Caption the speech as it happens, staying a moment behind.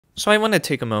So I want to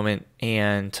take a moment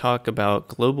and talk about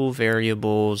global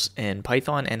variables in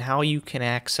Python and how you can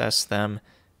access them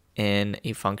in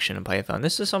a function in Python.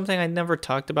 This is something I never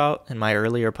talked about in my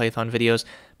earlier Python videos,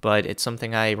 but it's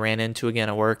something I ran into again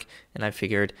at work, and I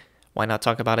figured why not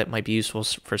talk about it? It might be useful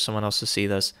for someone else to see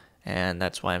this, and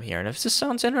that's why I'm here. And if this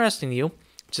sounds interesting to you,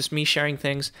 just me sharing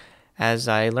things as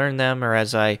I learn them or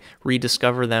as I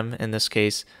rediscover them, in this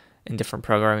case, in different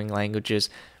programming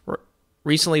languages.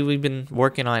 Recently, we've been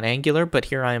working on Angular, but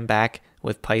here I am back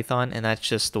with Python, and that's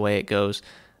just the way it goes.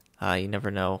 You never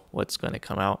know what's going to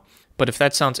come out. But if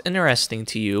that sounds interesting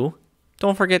to you,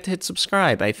 don't forget to hit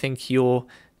subscribe. I think you'll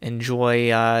enjoy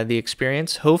the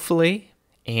experience, hopefully.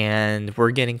 And we're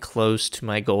getting close to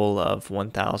my goal of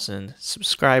 1,000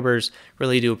 subscribers.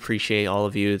 Really do appreciate all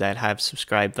of you that have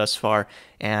subscribed thus far,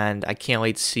 and I can't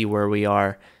wait to see where we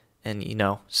are in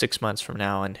 6 months from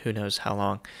now, and who knows how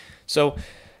long. So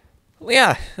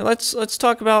yeah, let's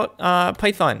talk about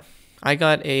Python. I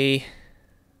got I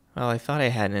thought I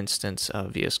had an instance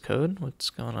of VS Code. What's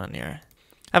going on here?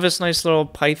 I have this nice little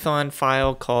Python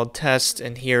file called test,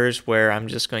 and here's where I'm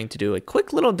just going to do a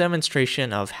quick little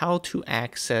demonstration of how to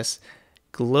access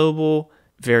global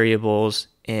variables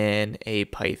in a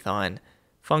Python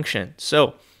function.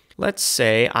 So let's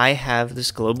say I have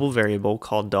this global variable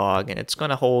called dog, and it's going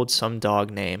to hold some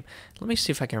dog name. Let me see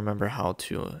if I can remember how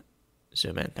to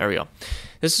zoom in. There we go.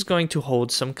 This is going to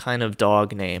hold some kind of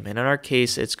dog name, and in our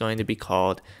case, it's going to be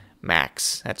called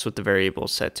Max. That's what the variable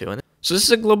is set to. And so this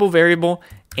is a global variable,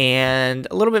 and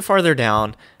a little bit farther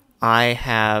down, I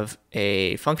have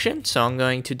a function. So I'm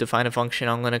going to define a function.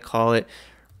 I'm going to call it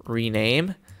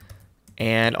rename,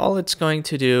 and all it's going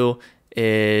to do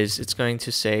is it's going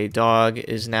to say dog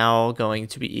is now going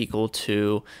to be equal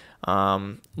to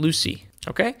Lucy.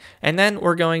 Okay, and then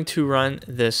we're going to run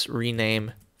this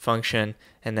rename function,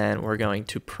 and then we're going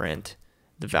to print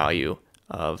the value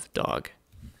of dog.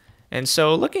 And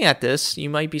so looking at this,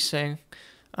 you might be saying,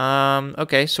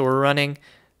 okay, so we're running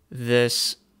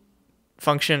this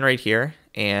function right here,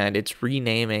 and it's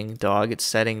renaming dog. It's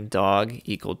setting dog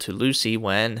equal to Lucy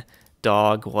when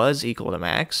dog was equal to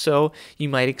Max. So you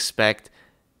might expect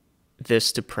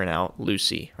this to print out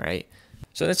Lucy, right?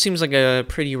 So that seems like a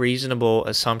pretty reasonable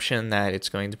assumption that it's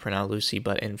going to print out Lucy,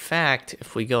 but in fact,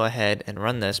 if we go ahead and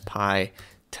run this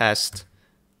PyTest,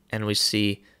 and we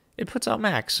see it puts out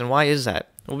Max. And why is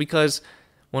that? Well, because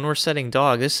when we're setting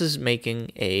dog, this is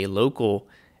making a local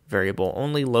variable,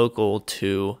 only local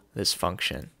to this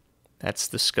function. That's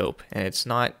the scope, and it's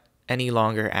not any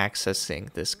longer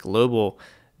accessing this global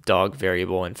dog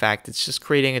variable. In fact, it's just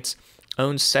creating its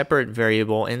own separate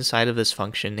variable inside of this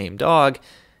function named dog,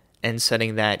 and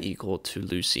setting that equal to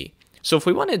Lucy. So if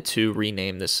we wanted to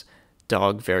rename this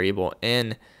dog variable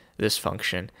in this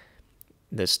function,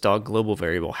 this dog global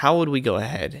variable, how would we go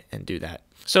ahead and do that?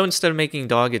 So instead of making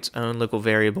dog its own local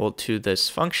variable to this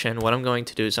function, what I'm going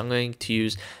to do is I'm going to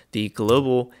use the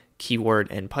global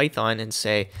keyword in Python and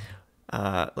say,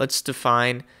 let's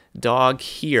define dog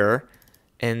here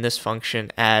in this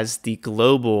function as the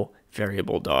global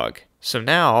variable dog. So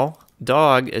now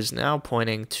dog is now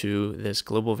pointing to this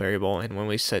global variable, and when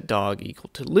we set dog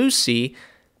equal to Lucy,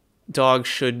 dog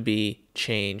should be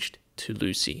changed to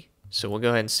Lucy. So we'll go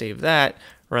ahead and save that,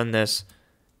 run this,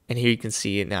 and here you can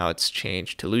see now it's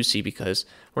changed to Lucy because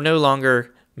we're no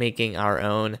longer making our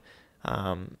own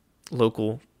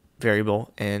local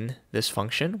variable in this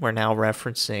function. We're now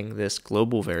referencing this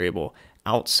global variable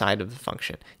outside of the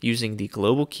function using the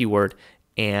global keyword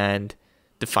and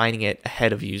defining it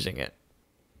ahead of using it.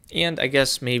 And I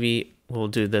guess maybe we'll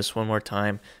do this one more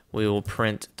time. We will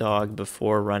print dog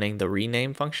before running the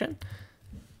rename function.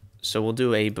 So we'll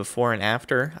do a before and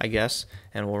after, I guess,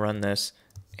 and we'll run this,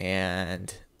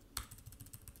 and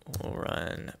we'll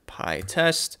run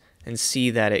PyTest and see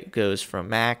that it goes from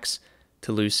Max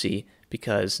to Lucy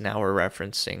because now we're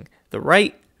referencing the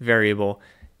right variable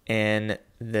in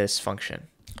this function.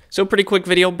 So pretty quick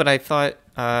video, but I thought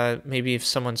maybe if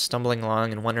someone's stumbling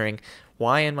along and wondering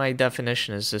why in my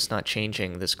definition is this not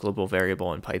changing this global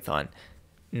variable in Python,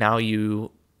 now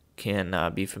you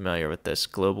can be familiar with this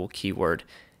global keyword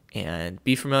and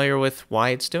be familiar with why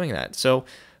it's doing that. So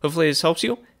hopefully this helps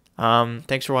you.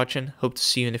 Thanks for watching. Hope to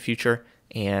see you in the future,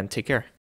 and take care.